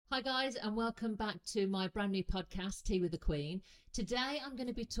Hi, guys, and welcome back to my brand new podcast, Tea with the Queen. Today, I'm going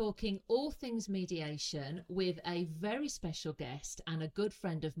to be talking all things mediation with a very special guest and a good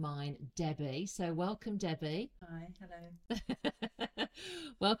friend of mine, Debbie. So, welcome, Debbie. Hi, hello.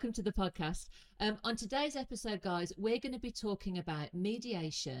 Welcome to the podcast. On today's episode, guys, we're going to be talking about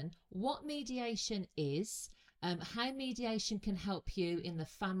mediation, what mediation is, how mediation can help you in the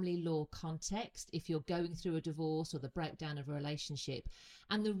family law context if you're going through a divorce or the breakdown of a relationship.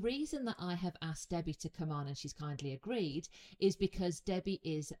 And the reason that I have asked Debbie to come on, and she's kindly agreed, is because Debbie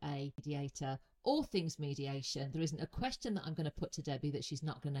is a mediator, all things mediation. There isn't a question that I'm going to put to Debbie that she's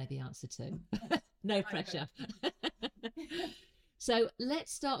not going to know the answer to. No pressure. So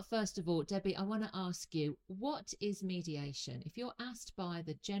let's start first of all, Debbie, I want to ask you, what is mediation? If you're asked by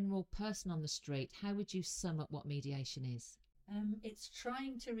the general person on the street, how would you sum up what mediation is? It's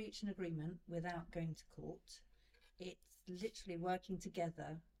trying to reach an agreement without going to court. It's literally working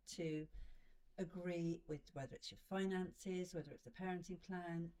together to agree with whether it's your finances, whether it's a parenting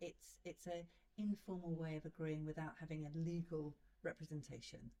plan. It's an informal way of agreeing without having a legal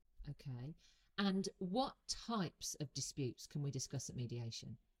representation. Okay. And what types of disputes can we discuss at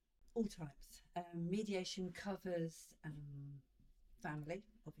mediation? All types. Mediation covers family,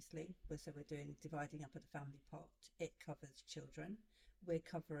 obviously. So we're doing dividing up of the family pot. It covers children. We're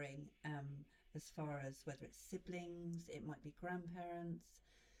covering as far as whether it's siblings, it might be grandparents,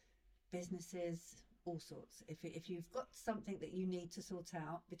 businesses, all sorts. If you've got something that you need to sort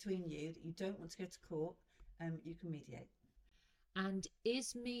out between you that you don't want to go to court, you can mediate. And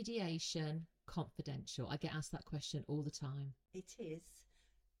is mediation confidential? I get asked that question all the time. It is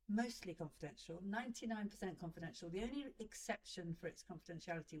mostly confidential, 99% confidential. The only exception for its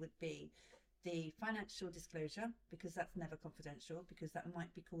confidentiality would be the financial disclosure, because that's never confidential, because that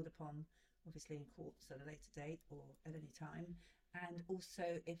might be called upon obviously in courts at a later date or at any time. And also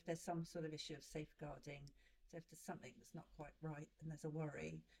if there's some sort of issue of safeguarding, so if there's something that's not quite right and there's a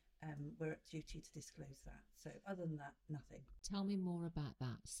worry, we're at duty to disclose that. So other than that, nothing. Tell me more about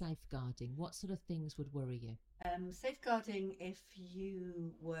that. Safeguarding. What sort of things would worry you? Safeguarding, if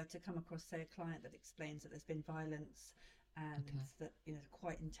you were to come across, say, a client that explains that there's been violence and that, you know,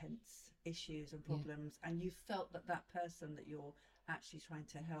 quite intense issues and problems, and you felt that that person that you're actually trying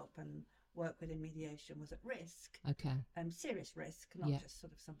to help and work with in mediation was at risk. Okay. Serious risk, not just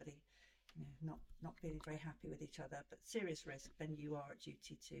sort of somebody, you know, not feeling very happy with each other, but serious risk, then you are at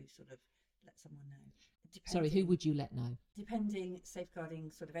duty to sort of let someone know. Sorry, who would you let know? Depending,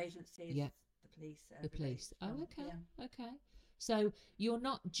 safeguarding sort of agencies, the police. The police. Oh, okay. Yeah. Okay. So you're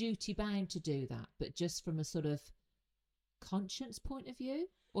not duty bound to do that, but just from a sort of conscience point of view?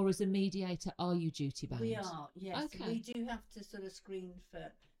 Or as a mediator, are you duty bound? We are, yes. Okay. We do have to sort of screen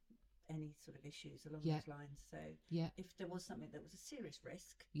for any sort of issues along those lines. So if there was something that was a serious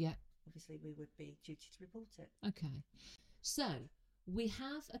risk, obviously we would be duty to report it. Okay. So we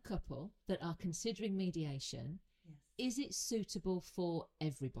have a couple that are considering mediation. Yes. Is it suitable for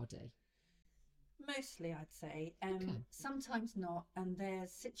everybody? Mostly, I'd say. Sometimes not. And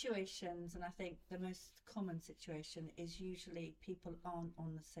there's situations, and I think the most common situation is usually people aren't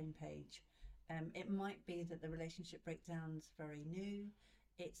on the same page. It might be that the relationship breakdown's very new.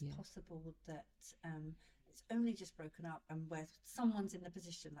 It's possible that it's only just broken up, and where someone's in the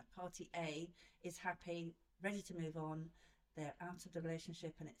position like party A is happy, ready to move on, they're out of the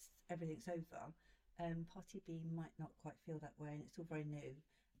relationship and everything's over. Party B might not quite feel that way, and it's all very new.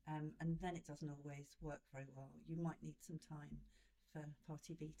 And then it doesn't always work very well. You might need some time for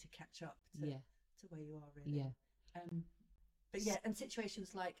party B to catch up to where you are, really. But and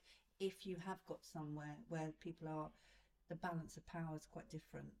situations like if you have got somewhere where people are, the balance of power is quite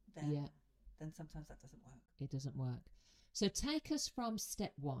different, then sometimes that doesn't work. It doesn't work. So take us from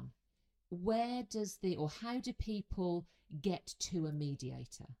step one. Where does how do people get to a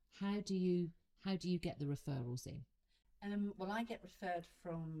mediator? How do you get the referrals in? Well, I get referred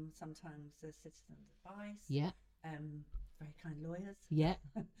from sometimes the Citizens Advice. Very kind lawyers.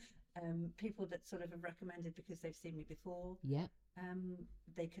 People that sort of have recommended because they've seen me before.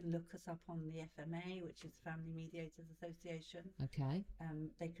 They can look us up on the FMA, which is Family Mediators Association. Okay.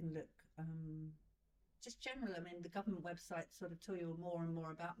 They can look just general. I mean, the government websites sort of tell you more and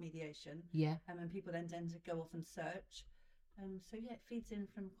more about mediation. And people then tend to go off and search. So it feeds in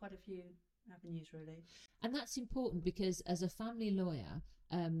from quite a few avenues, really. And that's important because as a family lawyer,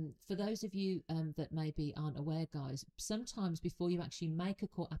 For those of you that maybe aren't aware, guys, sometimes before you actually make a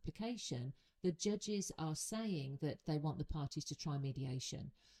court application, the judges are saying that they want the parties to try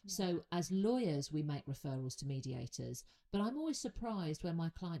mediation. Yeah. So as lawyers, we make referrals to mediators, but I'm always surprised when my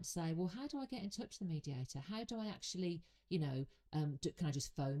clients say, well, how do I get in touch with the mediator? How do I actually, can I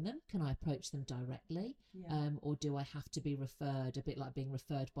just phone them? Can I approach them directly? Yeah. Or do I have to be referred, a bit like being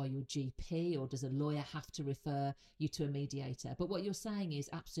referred by your GP, or does a lawyer have to refer you to a mediator? But what you're saying is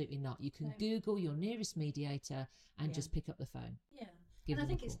absolutely not. You can Google your nearest mediator and just pick up the phone. Yeah. And I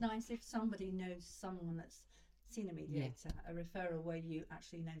think it's nice if somebody knows someone that's seen a mediator, a referral where you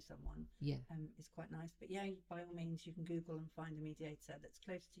actually know someone is quite nice. But by all means, you can Google and find a mediator that's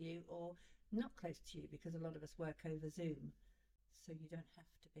close to you or not close to you, because a lot of us work over Zoom. So you don't have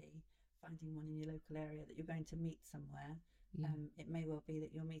to be finding one in your local area that you're going to meet somewhere. It may well be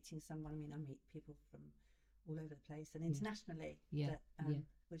that you're meeting someone. I mean, I meet people from all over the place and internationally that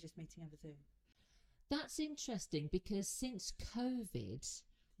we're just meeting over Zoom. That's interesting, because since COVID,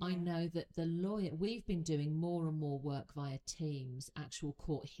 I know that we've been doing more and more work via Teams, actual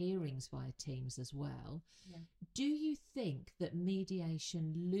court hearings via Teams as well. Yeah. Do you think that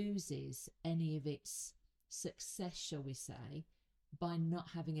mediation loses any of its success, shall we say, by not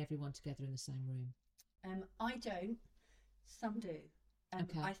having everyone together in the same room? I don't. Some do.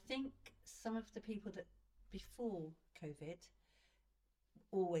 I think some of the people that before COVID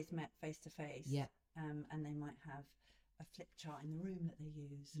always met face to face. Yeah. And they might have a flip chart in the room that they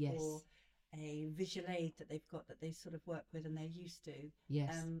use, or a visual aid that they've got that they sort of work with and they're used to.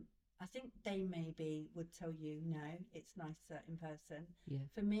 Yes. I think they maybe would tell you, no, it's nicer in person. Yeah.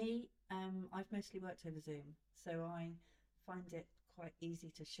 For me, I've mostly worked over Zoom, so I find it quite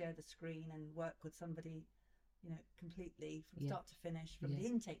easy to share the screen and work with somebody, completely from start to finish, from the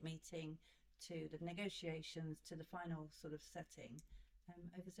intake meeting to the negotiations to the final sort of setting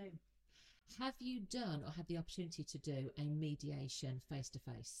over Zoom. Have you done or had the opportunity to do a mediation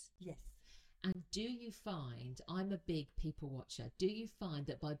face-to-face? Yes. And do you find, I'm a big people watcher, do you find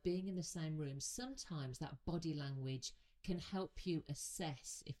that by being in the same room, sometimes that body language can help you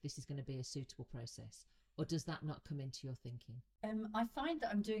assess if this is going to be a suitable process? Or does that not come into your thinking? I find that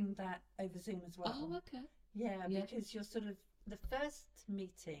I'm doing that over Zoom as well. Oh, okay. Yeah, because you're sort of, the first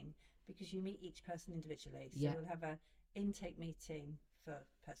meeting, because you meet each person individually. So we'll have an intake meeting for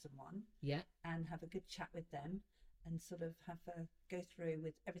person one, and have a good chat with them, and sort of have a go through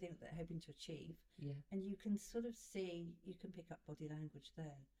with everything that they're hoping to achieve. And you can sort of see, you can pick up body language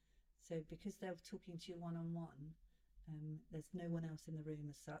there. So because they're talking to you one-on-one, there's no one else in the room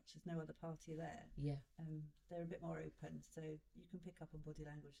as such. There's no other party there. They're a bit more open, so you can pick up on body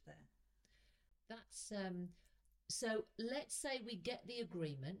language there. That's so let's say we get the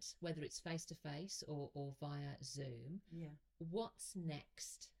agreement, whether it's face-to-face or via Zoom. What's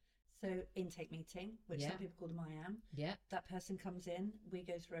next? So intake meeting, which some people call them IAM. That person comes in, we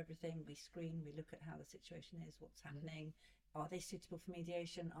go through everything, we screen, we look at how the situation is, what's happening. Are they suitable for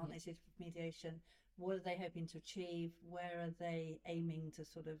mediation? Aren't they suitable for mediation? What are they hoping to achieve? Where are they aiming to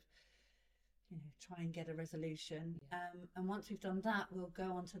sort of try and get a resolution? And once we've done that, we'll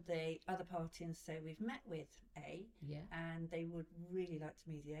go on to the other party and say we've met with A, and they would really like to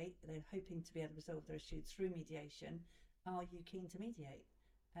mediate. They're hoping to be able to resolve their issues through mediation. Are you keen to mediate?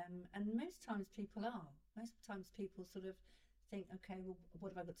 And most times people are. Most times people sort of think, okay, well,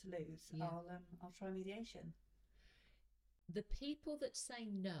 what have I got to lose? I'll try mediation. The people that say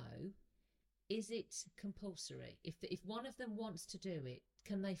no, is it compulsory? If one of them wants to do it,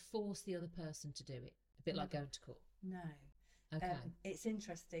 can they force the other person to do it? A bit like going to court. No. Okay. It's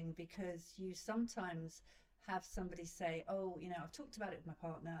interesting because you sometimes have somebody say, oh, I've talked about it with my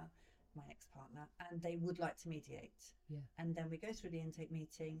partner, my ex-partner, and they would like to mediate. And then we go through the intake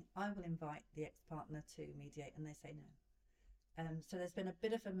meeting. I will invite the ex-partner to mediate, and they say no. So there's been a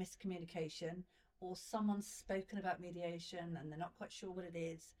bit of a miscommunication, or someone's spoken about mediation and they're not quite sure what it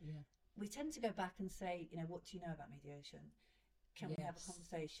is. We tend to go back and say, what do you know about mediation? Can we have a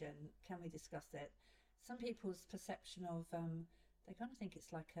conversation? Can we discuss it? Some people's perception of, they kind of think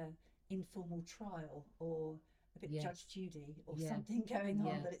it's like a informal trial or a bit Judge Judy or something going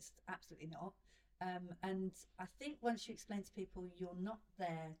on, but it's absolutely not. And I think once you explain to people you're not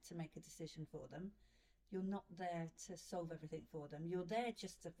there to make a decision for them, you're not there to solve everything for them, you're there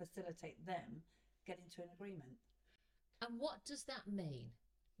just to facilitate them getting to an agreement. And what does that mean?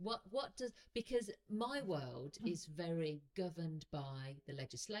 What does, because my world is very governed by the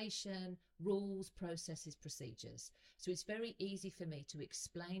legislation, rules, processes, procedures. So it's very easy for me to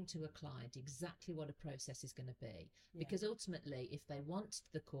explain to a client exactly what a process is going to be, because ultimately, if they want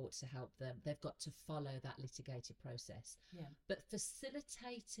the court to help them, they've got to follow that litigated process. But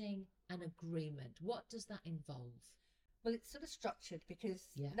facilitating an agreement, what does that involve? Well, it's sort of structured because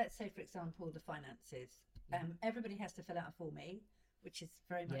let's say, for example, the finances. Everybody has to fill out a Form E, which is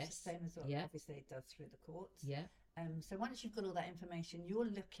very much the same as what obviously it does through the courts. So once you've got all that information, you're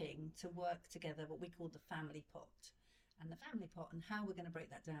looking to work together what we call the family pot. And the family pot and how we're going to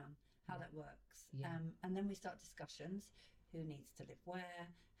break that down, how that works. And then we start discussions. Who needs to live where?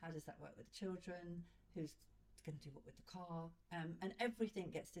 How does that work with the children? Who's going to do what with the car? And everything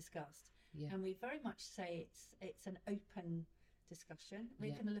gets discussed. And we very much say it's an open discussion.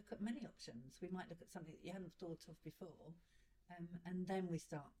 We're going to look at many options. We might look at something that you hadn't thought of before. And then we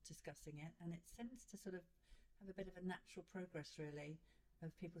start discussing it, and it tends to sort of have a bit of a natural progress, really,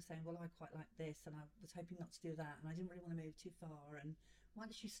 of people saying, well, I quite like this, and I was hoping not to do that, and I didn't really want to move too far. And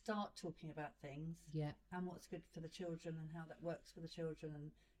once you start talking about things and what's good for the children and how that works for the children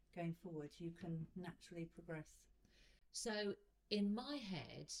and going forward, you can naturally progress. So in my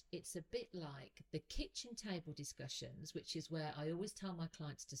head, it's a bit like the kitchen table discussions, which is where I always tell my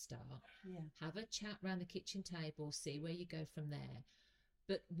clients to start. Have a chat around the kitchen table, see where you go from there,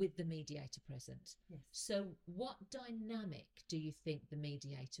 but with the mediator present. So what dynamic do you think the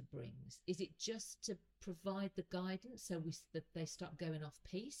mediator brings? Is it just to provide the guidance so that they start going off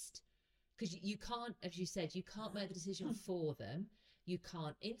piste? Because you can't, as you said, you can't make the decision for them. You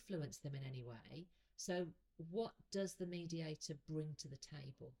can't influence them in any way. So what does the mediator bring to the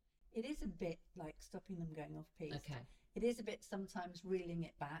table? It is a bit like stopping them going off piste. It is a bit sometimes reeling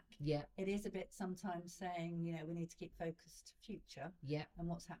it back. It is a bit sometimes saying, you know, we need to keep focused future and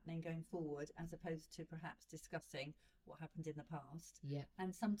what's happening going forward, as opposed to perhaps discussing what happened in the past.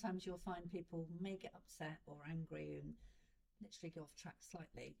 And sometimes you'll find people may get upset or angry and literally go off track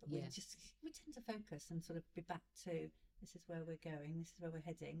slightly, but we tend to focus and sort of be back to, this is where we're going, this is where we're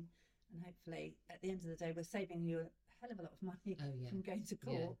heading. And hopefully, at the end of the day, we're saving you a hell of a lot of money from going to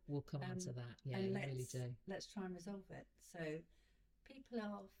court. We'll come on to that. We really do. Let's try and resolve it. So people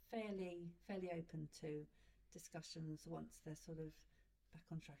are fairly open to discussions once they're sort of back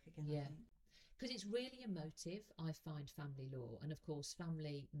on track again. Because it's really emotive, I find, family law. And of course,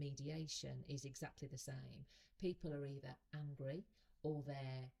 family mediation is exactly the same. People are either angry or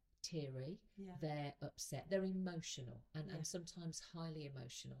they're teary, they're upset, they're emotional, and sometimes highly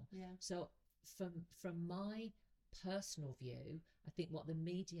emotional. So from my personal view, I think what the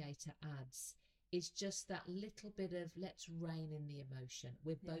mediator adds is just that little bit of, let's rein in the emotion.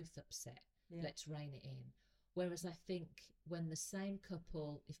 We're both upset, let's rein it in. Whereas I think when the same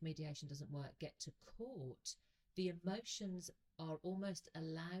couple, if mediation doesn't work, get to court, the emotions are almost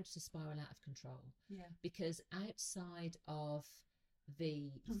allowed to spiral out of control. Because outside of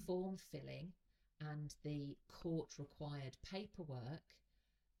the form filling and the court required paperwork,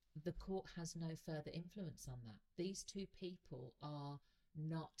 the court has no further influence on that. These two people are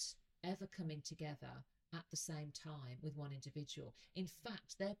not ever coming together at the same time with one individual. In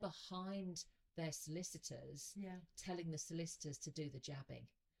fact, they're behind their solicitors, telling the solicitors to do the jabbing.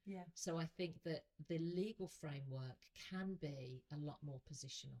 So I think that the legal framework can be a lot more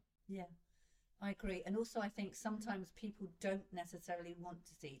positional. I agree. And also I think sometimes people don't necessarily want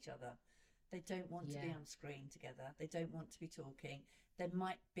to see each other. They don't want to be on screen together. They don't want to be talking. There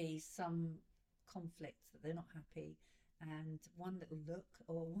might be some conflicts that they're not happy, and one little look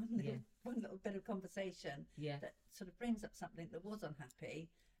or one little bit of conversation that sort of brings up something that was unhappy.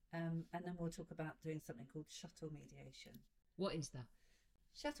 And then we'll talk about doing something called shuttle mediation. What is that?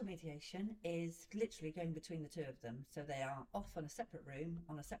 Shuttle mediation is literally going between the two of them. So they are off on a separate room,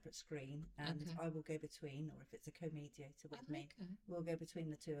 on a separate screen, and I will go between, or if it's a co-mediator with me, we'll go between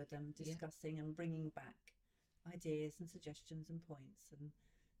the two of them, discussing and bringing back ideas and suggestions and points and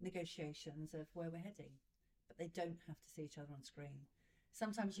negotiations of where we're heading. But they don't have to see each other on screen.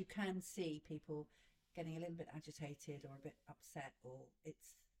 Sometimes you can see people getting a little bit agitated or a bit upset, or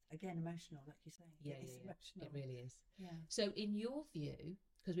it's, again, emotional, like you say. Emotional. It really is. So in your view,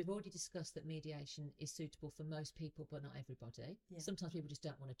 because we've already discussed that mediation is suitable for most people, but not everybody. Sometimes people just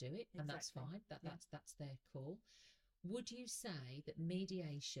don't want to do it, and that's fine. That's their call. Would you say that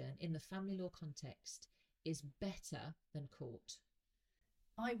mediation in the family law context is better than court?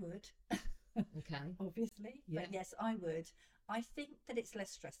 I would. Okay. Obviously. But yes, I would. I think that it's less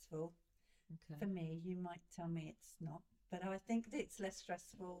stressful. For me. You might tell me it's not, but I think that it's less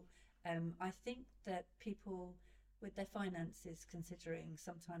stressful. I think that people with their finances, considering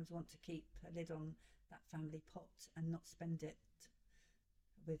sometimes want to keep a lid on that family pot and not spend it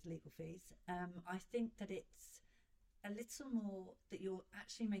with legal fees. I think that it's a little more that you're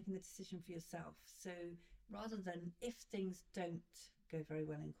actually making the decision for yourself. So rather than if things don't go very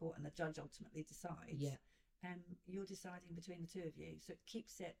well in court and the judge ultimately decides, you're deciding between the two of you. So it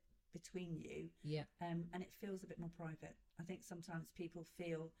keeps it between you, and it feels a bit more private. I think sometimes people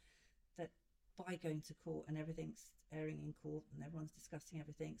feel that by going to court and everything's airing in court and everyone's discussing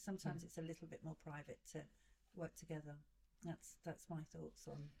everything, sometimes it's a little bit more private to work together. That's my thoughts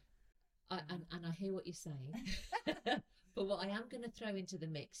on. And I hear what you're saying, but what I am going to throw into the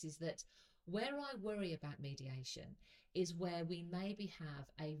mix is that where I worry about mediation is where we maybe have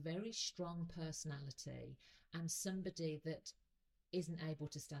a very strong personality and somebody that isn't able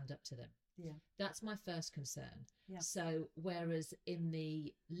to stand up to them. Yeah. That's my first concern. Yeah. So whereas in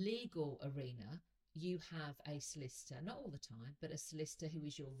the legal arena, you have a solicitor, not all the time, but a solicitor who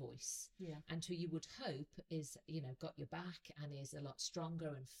is your voice, and who you would hope is, got your back and is a lot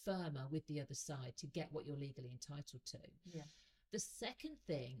stronger and firmer with the other side to get what you're legally entitled to. Yeah. The second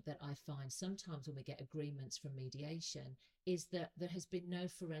thing that I find sometimes when we get agreements from mediation is that there has been no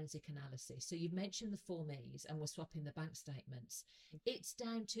forensic analysis. So you've mentioned the Form Es and we're swapping the bank statements. It's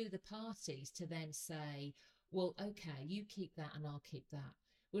down to the parties to then say, well, okay, you keep that and I'll keep that.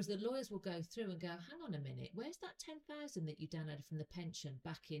 Whereas the lawyers will go through and go, hang on a minute, where's that 10,000 that you downloaded from the pension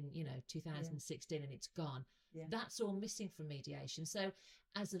back in, 2016 and it's gone? Yeah. That's all missing from mediation. So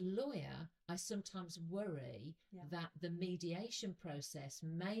as a lawyer, I sometimes worry that the mediation process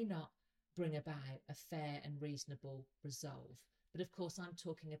may not bring about a fair and reasonable resolve. But of course, I'm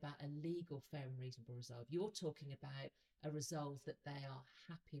talking about a legal fair and reasonable resolve. You're talking about a resolve that they are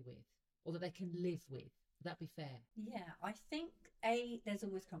happy with or that they can live with. Would that be fair? Yeah, I think there's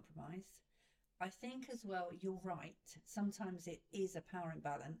always compromise. I think as well, you're right. Sometimes it is a power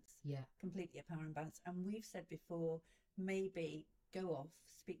imbalance. Yeah. Completely a power imbalance. And we've said before, maybe go off,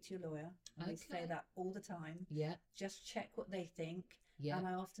 speak to your lawyer. And we say that all the time. Yeah. Just check what they think. Yeah. And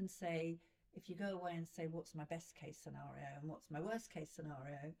I often say, if you go away and say, what's my best case scenario and what's my worst case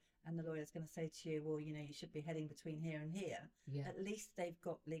scenario? And the lawyer's going to say to you, well, you should be heading between here and here. Yeah. At least they've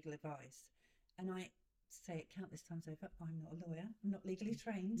got legal advice. And I say it countless times over, I'm not a lawyer, I'm not legally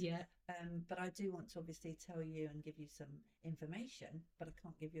trained, but I do want to obviously tell you and give you some information, but I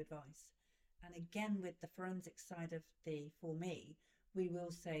can't give you advice. And again, with the forensic side of the Form E, we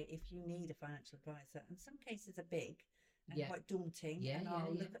will say if you need a financial advisor, and some cases are big and quite daunting, and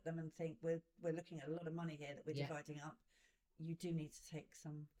I'll look at them and think we're looking at a lot of money here that we're dividing up. You do need to take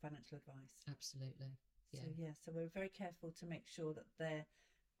some financial advice. Absolutely. So we're very careful to make sure that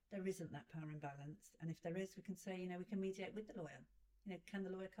there isn't that power imbalance. And if there is, we can say, we can mediate with the lawyer. Can the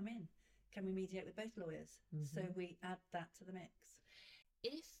lawyer come in? Can we mediate with both lawyers? Mm-hmm. So we add that to the mix.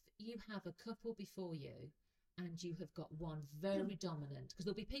 If you have a couple before you and you have got one very dominant, because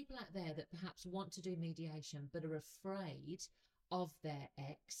there'll be people out there that perhaps want to do mediation but are afraid of their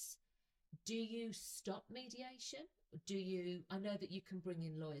ex, do you stop mediation? I know that you can bring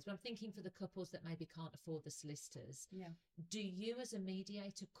in lawyers, but I'm thinking for the couples that maybe can't afford the solicitors. Yeah. Do you as a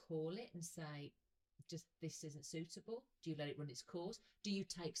mediator call it and say, just this isn't suitable? Do you let it run its course? Do you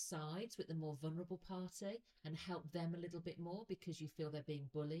take sides with the more vulnerable party and help them a little bit more because you feel they're being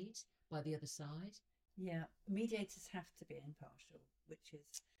bullied by the other side? Yeah, mediators have to be impartial, which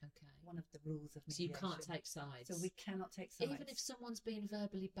is one of the rules of mediation. So you can't take sides. So we cannot take sides. Even if someone's being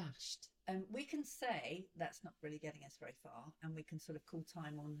verbally bashed. We can say that's not really getting us very far, and we can sort of call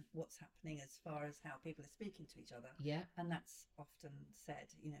time on what's happening as far as how people are speaking to each other. Yeah. And that's often said,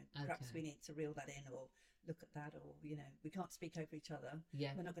 perhaps we need to reel that in or look at that, or, we can't speak over each other.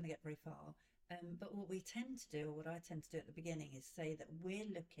 Yeah. We're not going to get very far. But what we tend to do, or what I tend to do at the beginning, is say that we're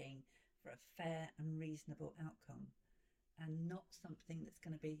looking for a fair and reasonable outcome and not something that's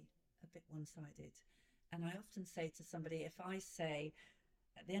going to be a bit one-sided. And I often say to somebody, if I say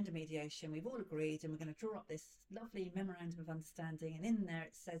at the end of mediation, we've all agreed and we're going to draw up this lovely memorandum of understanding, and in there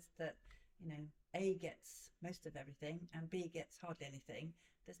it says that, A gets most of everything and B gets hardly anything,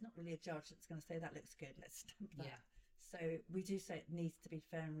 there's not really a judge that's going to say that looks good, let's stamp that. Yeah. So we do say it needs to be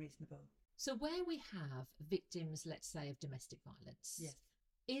fair and reasonable. So where we have victims, let's say, of domestic violence, yes,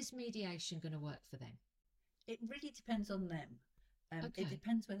 is mediation going to work for them? It really depends on them. It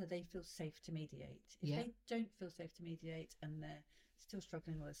depends whether they feel safe to mediate. If they don't feel safe to mediate and they're still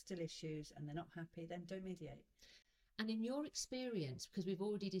struggling or there's still issues and they're not happy, then don't mediate. And in your experience, because we've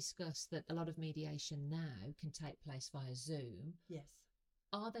already discussed that a lot of mediation now can take place via Zoom. Yes.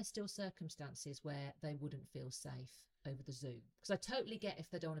 Are there still circumstances where they wouldn't feel safe? over the Zoom? Because I totally get if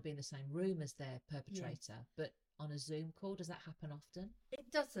they don't want to be in the same room as their perpetrator, but on a Zoom call, does that happen often?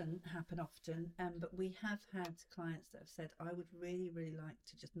 It doesn't happen often, but we have had clients that have said, I would really, really like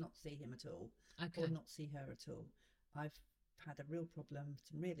to just not see him at all, or not see her at all. I've had a real problem,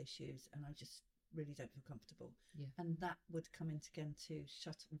 some real issues, and I just really don't feel comfortable. And that would come into again to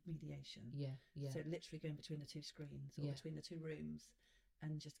shut-off mediation. So literally going between the two screens or between the two rooms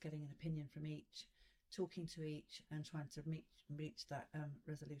and just getting an opinion from each, talking to each and trying to reach that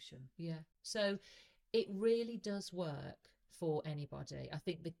resolution. So it really does work for anybody. I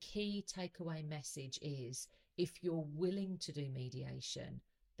think the key takeaway message is, if you're willing to do mediation,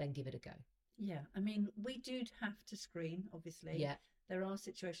 then give it a go. I mean, we do have to screen, obviously. There are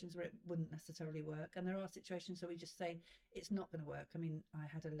situations where it wouldn't necessarily work, and there are situations where we just say it's not going to work. I mean, I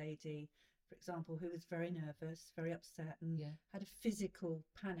had a lady, for example, who was very nervous, very upset, and had a physical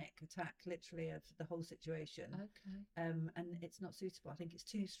panic attack, literally, of the whole situation. And it's not suitable. I think it's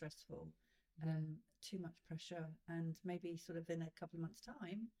too stressful, too much pressure, and maybe sort of in a couple of months'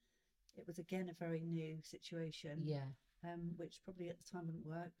 time, it was again a very new situation. Which probably at the time wouldn't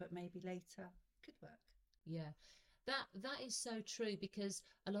work, but maybe later could work. That is so true, because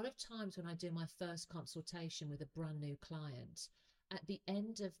a lot of times when I do my first consultation with a brand new client, at the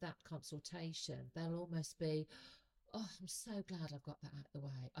end of that consultation, they'll almost be, oh, I'm so glad I've got that out of the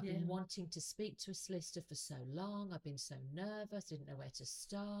way. I've been wanting to speak to a solicitor for so long. I've been so nervous, didn't know where to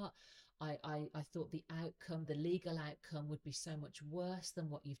start. I thought the outcome, the legal outcome, would be so much worse than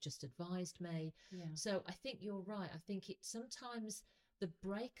what you've just advised me. So I think you're right. I think sometimes the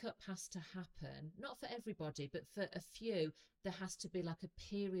breakup has to happen, not for everybody, but for a few, there has to be like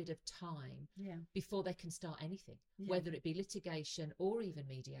a period of time before they can start anything, whether it be litigation or even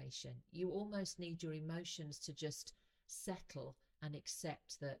mediation. You almost need your emotions to just settle and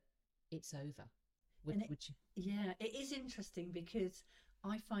accept that it's over. It is interesting, because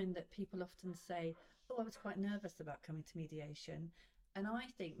I find that people often say, oh, I was quite nervous about coming to mediation. And I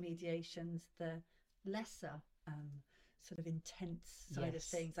think mediation's the lesser sort of intense side of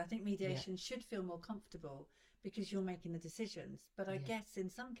things. I think mediation should feel more comfortable because you're making the decisions. But I guess in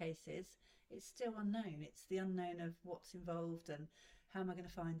some cases, it's still unknown. It's the unknown of what's involved and how am I going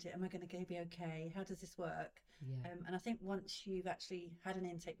to find it? Am I going to be okay? How does this work? And I think once you've actually had an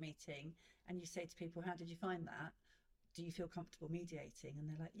intake meeting and you say to people, how did you find that? Do you feel comfortable mediating? And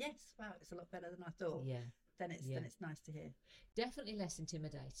they're like, yes, wow, it's a lot better than I thought. Then it's nice to hear. Definitely less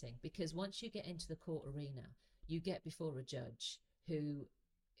intimidating, because once you get into the court arena, you get before a judge who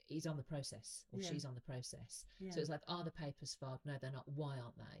is on the process, or she's on the process. So it's like, are the papers filed? No, they're not. Why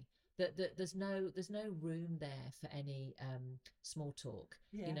aren't they? There's no room there for any small talk.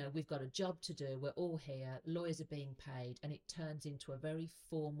 You know, we've got a job to do. We're all here. Lawyers are being paid, and it turns into a very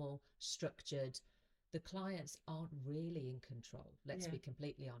formal, structured. The clients aren't really in control. Let's be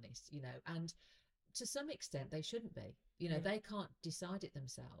completely honest. You know, and to some extent they shouldn't be. You know, they can't decide it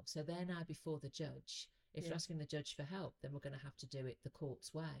themselves. So they're now before the judge. If you're asking the judge for help, then we're going to have to do it the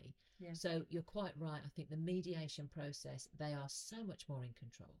court's way. So you're quite right. I think the mediation process, they are so much more in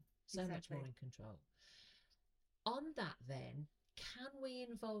control. Much more in control. On that then, can we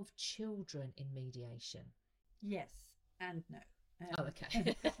involve children in mediation? Yes and no.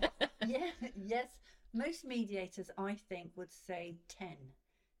 Okay. Yes. Most mediators, I think, would say 10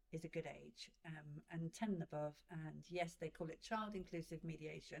 is a good age, and 10 and above. And yes, they call it child inclusive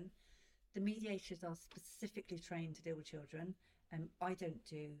mediation. The mediators are specifically trained to deal with children. I don't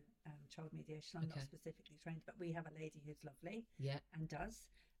do child mediation. I'm not specifically trained, but we have a lady who's lovely and does.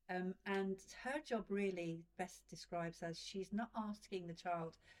 And her job really best describes as she's not asking the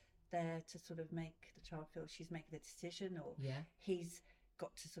child there to sort of make the child feel she's making a decision, or he's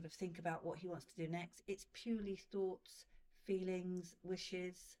got to sort of think about what he wants to do next. It's purely thoughts, feelings,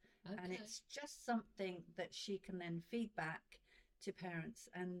 wishes, and it's just something that she can then feed back to parents.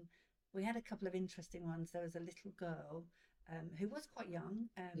 And we had a couple of interesting ones. There was a little girl who was quite young,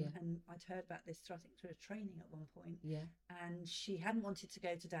 and I'd heard about this through a training at one point. And she hadn't wanted to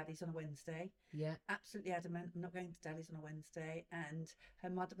go to Daddy's on a Wednesday. Absolutely adamant, I'm not going to Daddy's on a Wednesday. And her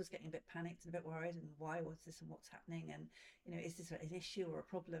mother was getting a bit panicked and a bit worried, and why was this and what's happening? And, you know, is this an issue or a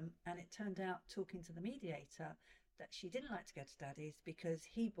problem? And it turned out, talking to the mediator, that she didn't like to go to Daddy's because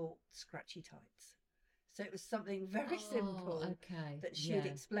he bought scratchy tights. So it was something very simple that she had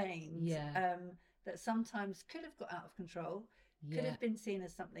explained, that sometimes could have got out of control, could have been seen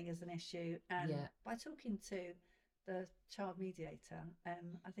as something as an issue. And by talking to the child mediator,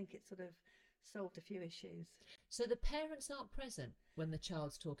 I think it sort of solved a few issues. So the parents aren't present when the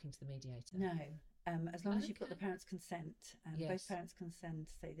child's talking to the mediator? No. As long as you've got the parents' consent, both parents consent,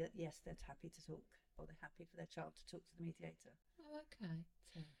 say that yes, they're happy to talk or they're happy for their child to talk to the mediator. Oh, okay.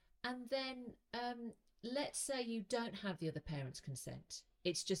 So, And then let's say you don't have the other parent's consent.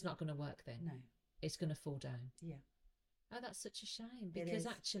 It's just not going to work then. no. It's going to fall down. Yeah. Oh, that's such a shame, It because is.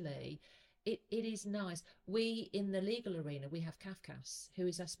 actually it is nice. We, in the legal arena, we have CAFCAS, who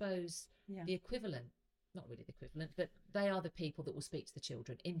is, I suppose, Yeah. the equivalent, not really the equivalent, but they are the people that will speak to the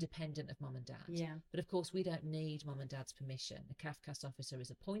children, independent of mum and dad. Yeah. But of course, we don't need mum and dad's permission. A CAFCAS officer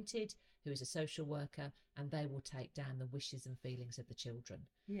is appointed, who is a social worker, and they will take down the wishes and feelings of the children.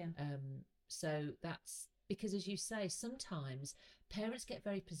 Yeah. So that's because, as you say, sometimes parents get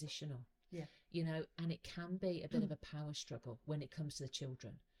very positional. Yeah. You know, and it can be a bit of a power struggle when it comes to the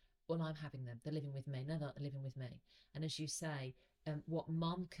children. Well, I'm having them. They're living with me. No, they're living with me. And as you say, what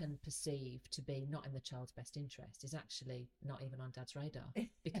mum can perceive to be not in the child's best interest is actually not even on dad's radar,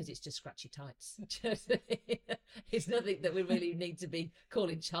 because it's just scratchy tights. It's nothing that we really need to be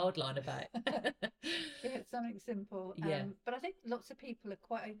calling childline about. Yeah, it's something simple. Yeah. But I think lots of people are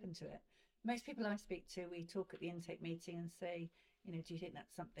quite open to it. Most people I speak to, we talk at the intake meeting and say, you know, do you think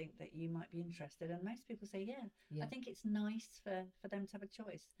that's something that you might be interested in? And most people say, yeah. I think it's nice for them to have a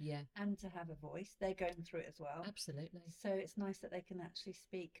choice. Yeah. And to have a voice. They're going through it as well. Absolutely. So it's nice that they can actually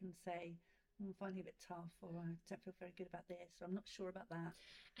speak and say, I'm finding it a bit tough, or I don't feel very good about this, or I'm not sure about that.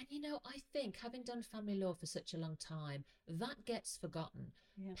 And, you know, I think having done family law for such a long time, that gets forgotten.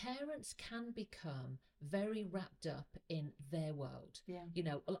 Yeah. Parents can become very wrapped up in their world. Yeah. You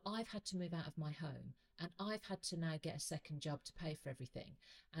know, I've had to move out of my home, and I've had to now get a second job to pay for everything.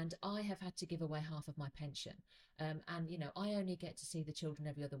 And I have had to give away half of my pension. And, you know, I only get to see the children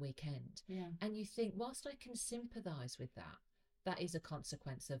every other weekend. Yeah. And you think, whilst I can sympathise with that, that is a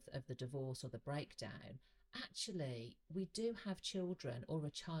consequence of the divorce or the breakdown. Actually, we do have children or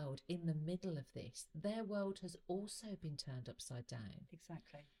a child in the middle of this. Their world has also been turned upside down.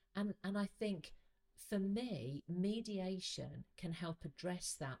 Exactly. And I think, for me, mediation can help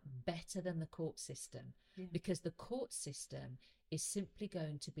address that better than the court system, because the court system is simply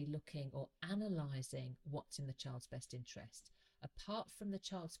going to be looking or analysing what's in the child's best interest. Apart from the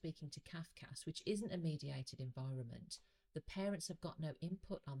child speaking to CAFCAS, which isn't a mediated environment, the parents have got no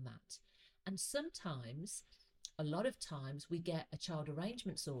input on that. And sometimes, a lot of times, we get a child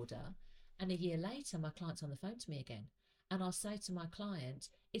arrangements order, and a year later my client's on the phone to me again, and I'll say to my client,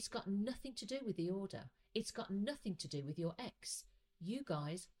 it's got nothing to do with the order, it's got nothing to do with your ex, you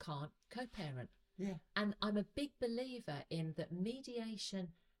guys can't co-parent. Yeah. And I'm a big believer in that mediation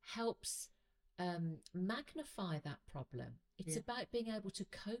helps magnify that problem. It's about being able to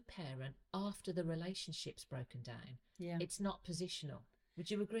co-parent after the relationship's broken down. Yeah. It's not positional. Would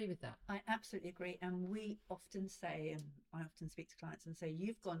you agree with that? I absolutely agree. And we often say, and I often speak to clients and say,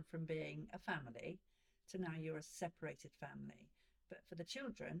 you've gone from being a family to now you're a separated family. But for the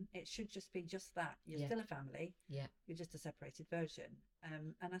children, it should just be just that. You're still a family. Yeah. You're just a separated version.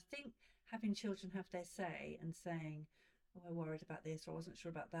 And I think having children have their say and saying, oh, I worried about this, or I wasn't sure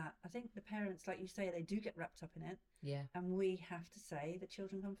about that. I think the parents, like you say, they do get wrapped up in it. Yeah. And we have to say the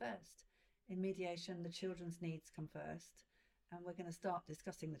children come first. In mediation, the children's needs come first. And we're going to start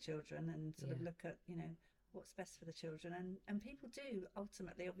discussing the children and sort of look at, you know, what's best for the children. And people do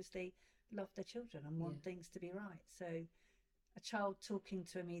ultimately, obviously, love their children and want things to be right. So a child talking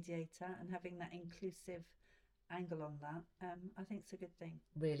to a mediator and having that inclusive angle on that, I think it's a good thing.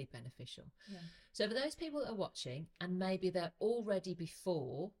 Really beneficial. Yeah. So for those people that are watching and maybe they're already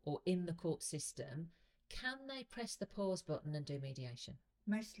before or in the court system, can they press the pause button and do mediation?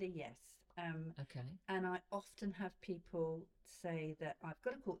 Mostly yes. Okay. And I often have people say that I've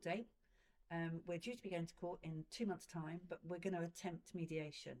got a court date, we're due to be going to court in 2 months' time, but we're going to attempt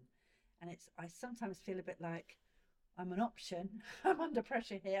mediation. And I sometimes feel a bit like I'm an option. I'm under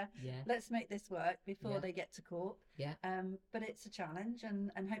pressure here. Yeah. Let's make this work before they get to court. Yeah. But it's a challenge,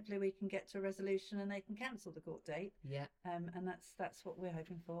 and hopefully we can get to a resolution and they can cancel the court date. Yeah. And that's what we're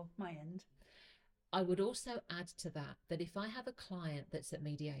hoping for, my end. I would also add to that if I have a client that's at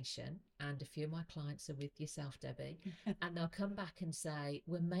mediation, and a few of my clients are with yourself, Debbie, and they'll come back and say,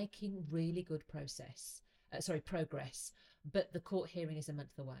 we're making really good progress, but the court hearing is a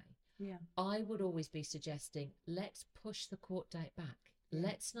month away. Yeah. I would always be suggesting, let's push the court date back. Yeah.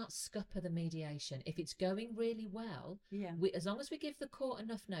 Let's not scupper the mediation. If it's going really well, as long as we give the court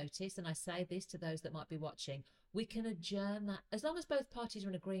enough notice, and I say this to those that might be watching, we can adjourn that, as long as both parties are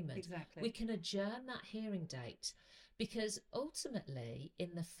in agreement. Exactly. We can adjourn that hearing date, because ultimately in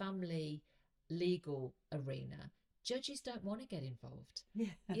the family legal arena, judges don't want to get involved. Yeah.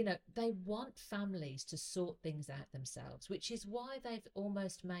 You know, they want families to sort things out themselves, which is why they've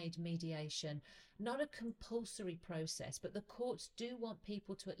almost made mediation not a compulsory process, but the courts do want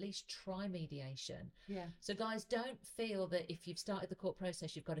people to at least try mediation. Yeah. So guys, don't feel that if you've started the court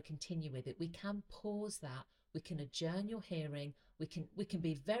process, you've got to continue with it. We can pause that. We can adjourn your hearing. We can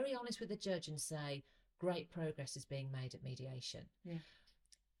be very honest with the judge and say, great progress is being made at mediation. Yeah.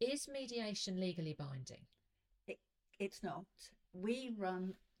 Is mediation legally binding? It's not. We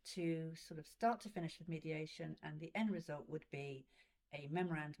run to sort of start to finish with mediation, and the end result would be a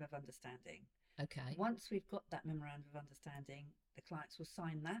memorandum of understanding. Okay. Once we've got that memorandum of understanding, the clients will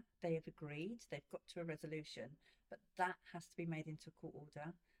sign that. They have agreed. They've got to a resolution, but that has to be made into a court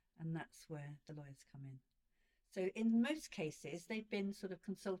order, and that's where the lawyers come in. So in most cases, they've been sort of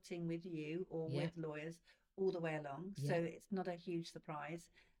consulting with you or with lawyers all the way along. So it's not a huge surprise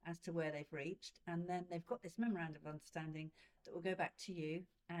as to where they've reached. And then they've got this memorandum of understanding that will go back to you.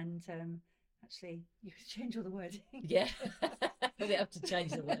 And actually, you change all the wording. Yeah, we have to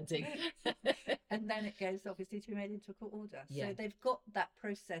change the wording. And then it goes, obviously, to be made into a court order. Yeah. So they've got that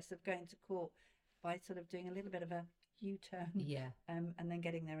process of going to court by sort of doing a little bit of a U-turn. Yeah. And then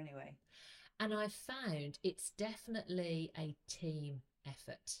getting there anyway. And I've found it's definitely a team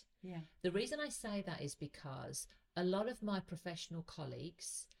effort. Yeah. The reason I say that is because a lot of my professional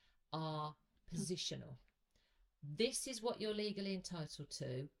colleagues are positional. This is what you're legally entitled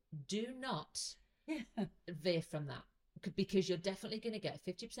to. Do not veer from that, because you're definitely going to get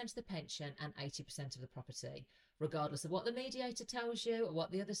 50% of the pension and 80% of the property, regardless of what the mediator tells you or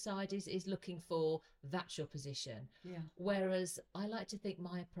what the other side is looking for. That's your position. Yeah. Whereas I like to think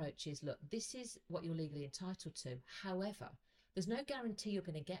my approach is, look, this is what you're legally entitled to. However, there's no guarantee you're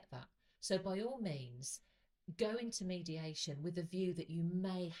going to get that. So by all means, go into mediation with a view that you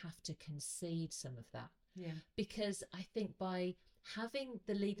may have to concede some of that. Yeah. Because I think by having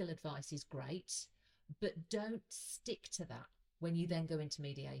the legal advice is great, but don't stick to that when you then go into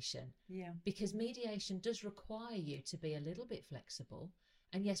mediation. Yeah. Because mediation does require you to be a little bit flexible.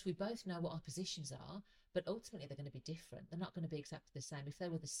 And yes, we both know what our positions are, but ultimately they're going to be different. They're not going to be exactly the same. If they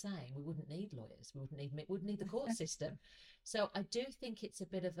were the same, we wouldn't need lawyers. We wouldn't need the court system. So I do think it's a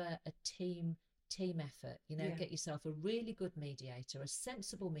bit of a team effort. You know, get yourself a really good mediator, a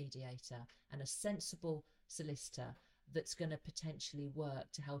sensible mediator, and a sensible solicitor that's going to potentially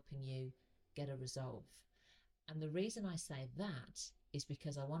work to helping you get a resolve. And the reason I say that is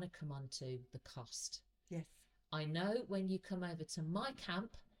because I want to come on to the cost. Yes. I know when you come over to my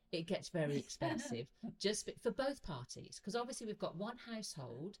camp, it gets very expensive just for both parties, because obviously we've got one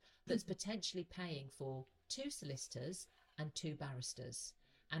household that's potentially paying for 2 solicitors and 2 barristers.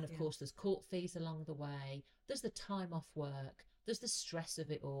 And of course, there's court fees along the way. There's the time off work. There's the stress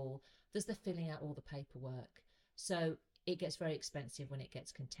of it all. There's the filling out all the paperwork. So it gets very expensive when it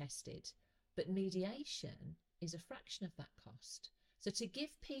gets contested. But mediation is a fraction of that cost. So to give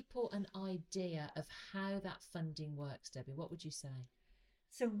people an idea of how that funding works, Debbie, what would you say?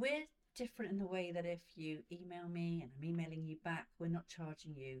 So we're different in the way that if you email me and I'm emailing you back, we're not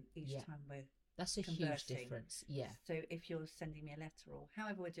charging you each time we're That's a huge difference. Yeah. So if you're sending me a letter or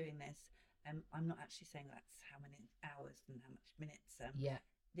however we're doing this, I'm not actually saying that's how many hours and how much minutes.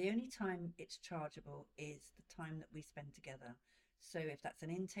 The only time it's chargeable is the time that we spend together. So if that's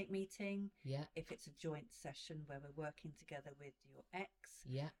an intake meeting, if it's a joint session where we're working together with your ex,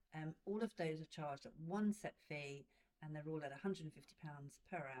 all of those are charged at one set fee, and they're all at £150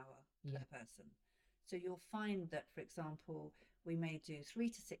 per hour per person. So you'll find that, for example, we may do 3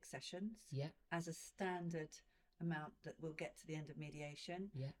 to 6 sessions as a standard amount that we'll get to the end of mediation.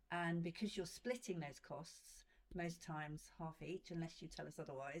 And because you're splitting those costs, most times half each, unless you tell us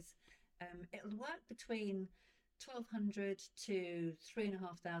otherwise, it'll work between £1,200 to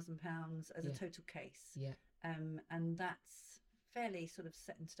 £3,500 as a total case. And that's fairly sort of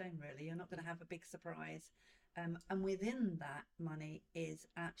set in stone, really. You're not going to have a big surprise. And within that money is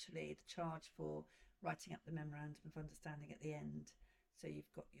actually the charge for writing up the memorandum of understanding at the end. So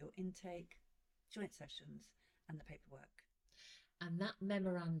you've got your intake, joint sessions, and the paperwork. And that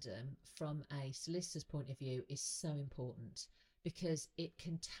memorandum, from a solicitor's point of view, is so important because it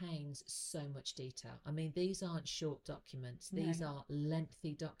contains so much detail. I mean, these aren't short documents. These are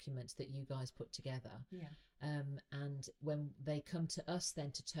lengthy documents that you guys put together. And when they come to us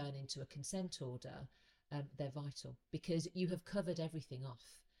then to turn into a consent order, they're vital because you have covered everything off.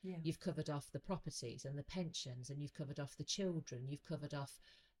 You've covered off the properties and the pensions, and you've covered off the children. You've covered off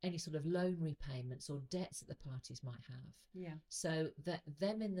any sort of loan repayments or debts that the parties might have. So that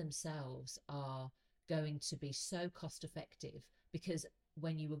them in themselves are going to be so cost effective because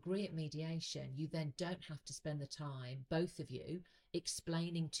when you agree at mediation, you then don't have to spend the time, both of you,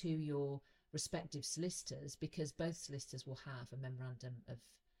 explaining to your respective solicitors, because both solicitors will have a memorandum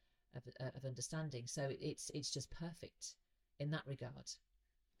of understanding. So it's just perfect in that regard.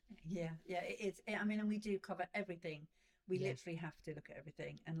 Yeah, it is. I mean, and we do cover everything. We literally have to look at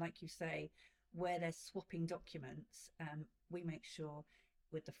everything. And like you say, where they're swapping documents, we make sure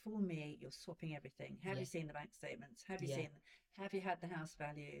with the Form E, you're swapping everything. Have you seen the bank statements? Have you seen? Have you had the house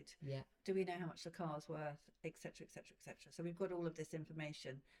valued? Yeah. Do we know how much the car's worth, etc., etc., etc. So we've got all of this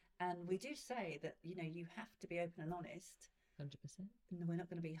information, and we do say that you have to be open and honest. 100%. We're not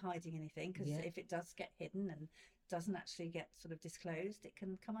going to be hiding anything, because if it does get hidden and doesn't actually get sort of disclosed, it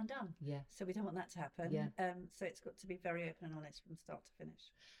can come undone. So we don't want that to happen. So it's got to be very open and honest from start to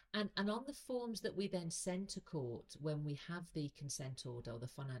finish. And on the forms that we then send to court, when we have the consent order or the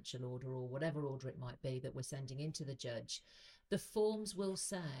financial order or whatever order it might be that we're sending into the judge, the forms will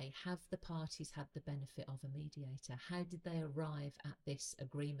say, have the parties had the benefit of a mediator? How did they arrive at this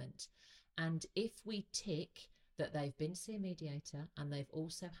agreement? And if we tick that they've been to see a mediator and they've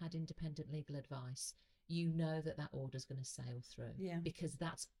also had independent legal advice, you know that order is going to sail through, because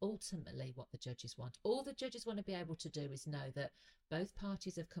that's ultimately what the judges want. All the judges want to be able to do is know that both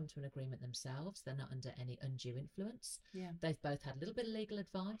parties have come to an agreement themselves. They're not under any undue influence. They've both had a little bit of legal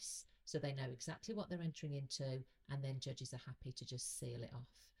advice, so they know exactly what they're entering into, and then judges are happy to just seal it off.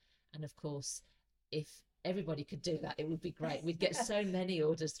 And of course, if everybody could do that, it would be great. We'd get so many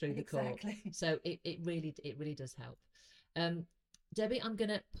orders through the court. So it really does help. Debbie, I'm going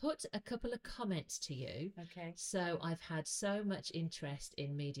to put a couple of comments to you. Okay. So I've had so much interest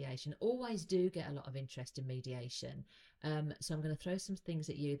in mediation. Always do get a lot of interest in mediation. So I'm going to throw some things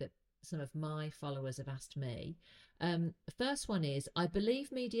at you that some of my followers have asked me. The first one is, I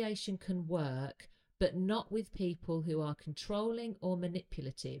believe mediation can work, but not with people who are controlling or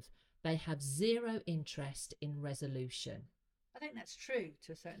manipulative. They have zero interest in resolution. I think that's true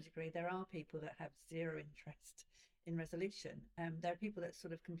to a certain degree. There are people that have zero interest in resolution. There are people that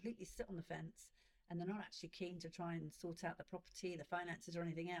sort of completely sit on the fence, and they're not actually keen to try and sort out the property, the finances, or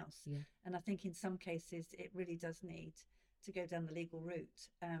anything else. And I think in some cases it really does need to go down the legal route.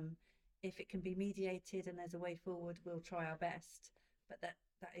 If it can be mediated and there's a way forward, we'll try our best. But that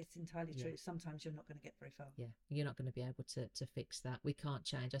is entirely true. Sometimes you're not going to get very far. You're not going to be able to fix that. We can't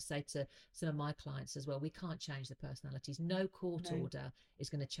change. I say to some of my clients as well, we can't change the personalities. No court order is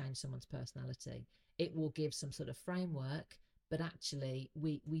going to change someone's personality. It will give some sort of framework, but actually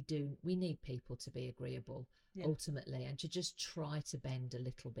we need people to be agreeable ultimately, and to just try to bend a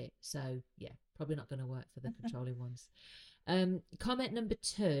little bit. So probably not going to work for the controlling ones. Comment number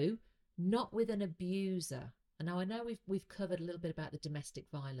 2, not with an abuser. And now I know we've covered a little bit about the domestic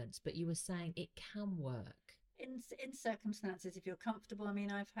violence, but you were saying it can work in circumstances if you're comfortable. I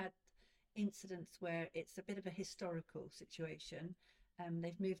mean, I've had incidents where it's a bit of a historical situation.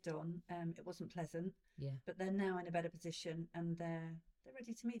 They've moved on. It wasn't pleasant, but they're now in a better position and they're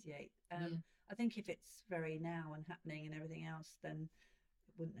ready to mediate. I think if it's very now and happening and everything else, then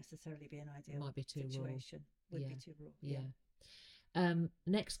it wouldn't necessarily be an ideal situation. Would be too raw.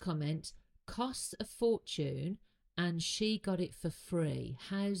 Next comment: costs a fortune and she got it for free.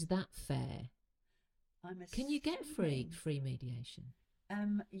 How's that fair? Can you get free mediation?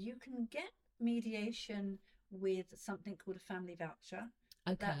 You can get mediation with something called a family voucher.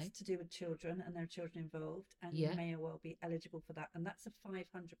 That's to do with children, and there are children involved, and you may well be eligible for that. And that's a £500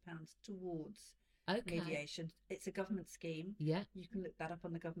 towards mediation. It's a government scheme. You can look that up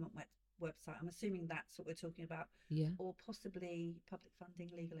on the government website. I'm assuming that's what we're talking about. Or possibly public funding,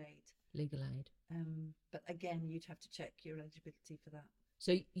 legal aid. But again, you'd have to check your eligibility for that.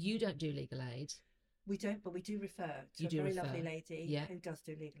 So you don't do legal aid? We don't, but we do refer to a very lovely lady who does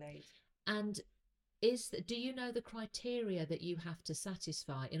do legal aid. And do you know the criteria that you have to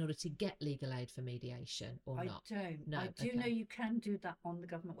satisfy in order to get legal aid for mediation or not? I don't. No, I do know you can do that on the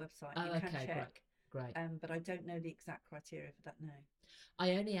government website. You can check. Great. But I don't know the exact criteria for that now.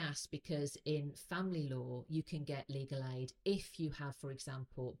 I only ask because in family law, you can get legal aid if you have, for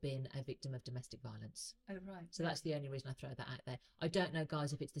example, been a victim of domestic violence. Oh, right. So that's the only reason I throw that out there. I don't know,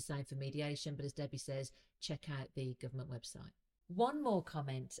 guys, if it's the same for mediation, but as Debbie says, check out the government website. One more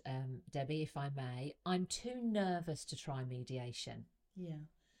comment, Debbie, if I may. I'm too nervous to try mediation. Yeah,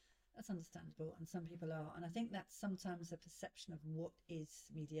 that's understandable. And some people are. And I think that's sometimes a perception of what is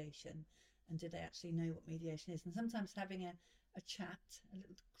mediation and do they actually know what mediation is. And sometimes having a chat, a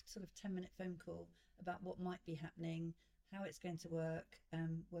little sort of 10-minute phone call about what might be happening, how it's going to work,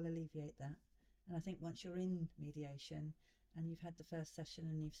 will alleviate that. And I think once you're in mediation and you've had the first session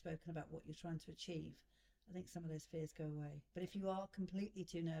and you've spoken about what you're trying to achieve, I think some of those fears go away. But if you are completely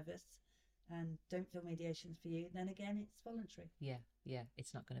too nervous and don't feel mediation's for you, then again, it's voluntary. Yeah,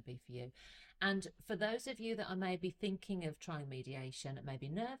 it's not going to be for you. And for those of you that are maybe thinking of trying mediation, maybe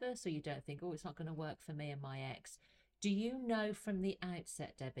nervous, or you don't think, oh, it's not going to work for me and my ex, do you know from the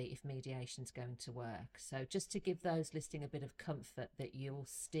outset, Debbie, if mediation's going to work? So just to give those listening a bit of comfort that you'll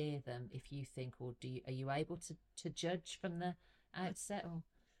steer them if you think, or are you able to judge from the outset? Or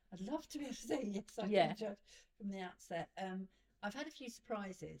I'd love to be able to say yes, I can judge from the outset. I've had a few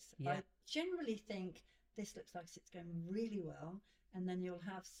surprises. I generally think this looks like it's going really well, and then you'll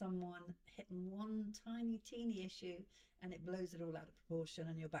have someone hitting one tiny, teeny issue, and it blows it all out of proportion,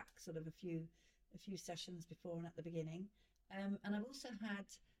 and you're back sort of a few sessions before and at the beginning. And I've also had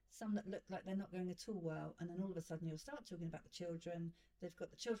some that look like they're not going at all well, and then all of a sudden you'll start talking about the children. They've got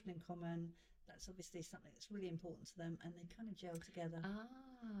the children in common. That's obviously something that's really important to them, and they kind of gel together.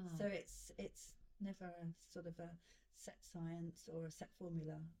 So it's never a sort of a set science or a set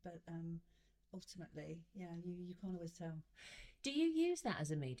formula, but ultimately, you can't always tell. Do you use that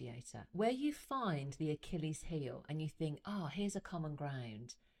as a mediator, where you find the Achilles heel and you think, oh, here's a common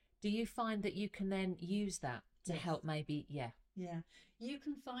ground? Do you find that you can then use that to help maybe, you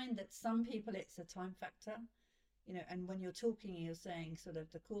can find that some people it's a time factor, and when you're talking, you're saying sort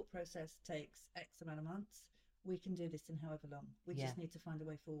of the court process takes X amount of months. We can do this in however long. We just need to find a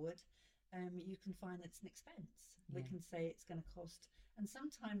way forward. You can find that it's an expense. We can say it's going to cost, and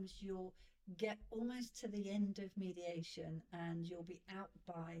sometimes you'll get almost to the end of mediation and you'll be out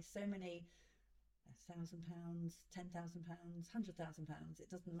by so many £1,000, £10,000, £100,000. It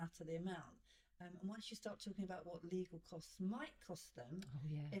doesn't matter the amount. And once you start talking about what legal costs might cost them,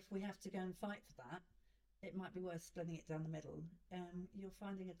 if we have to go and fight for that, it might be worth splitting it down the middle. You're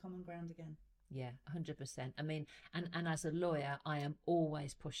finding a common ground again. Yeah, 100%. I mean, and as a lawyer, I am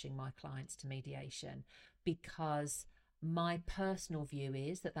always pushing my clients to mediation, because my personal view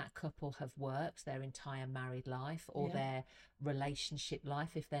is that couple have worked their entire married life or their relationship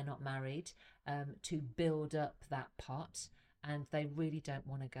life, if they're not married, to build up that pot, and they really don't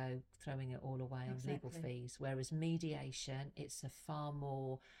want to go throwing it all away on legal fees. Whereas mediation, it's a far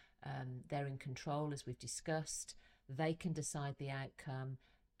more, they're in control, as we've discussed. They can decide the outcome,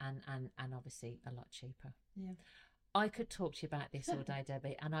 and obviously a lot cheaper. I could talk to you about this all day,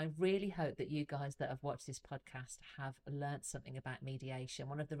 Debbie, and I really hope that you guys that have watched this podcast have learnt something about mediation.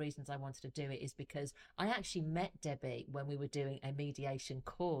 One of the reasons I wanted to do it is because I actually met Debbie when we were doing a mediation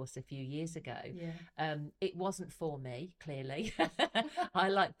course a few years ago. It wasn't for me, clearly. I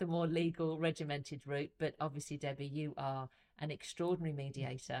like the more legal, regimented route, but obviously, Debbie, you are an extraordinary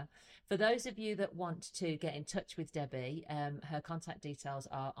mediator. For those of you that want to get in touch with Debbie, her contact details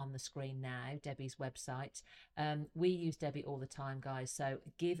are on the screen now, Debbie's website. We use Debbie all the time, guys, so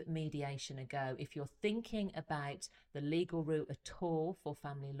give mediation a go. If you're thinking about the legal route at all for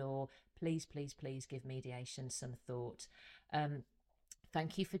family law, please give mediation some thought.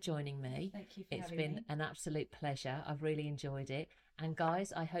 Thank you for joining me. Thank you for having me. It's been an absolute pleasure. I've really enjoyed it. And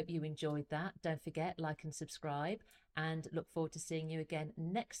guys, I hope you enjoyed that. Don't forget, like and subscribe, and look forward to seeing you again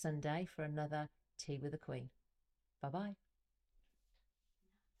next Sunday for another Tea with the Queen. Bye-bye.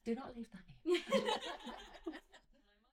 Do not leave that in.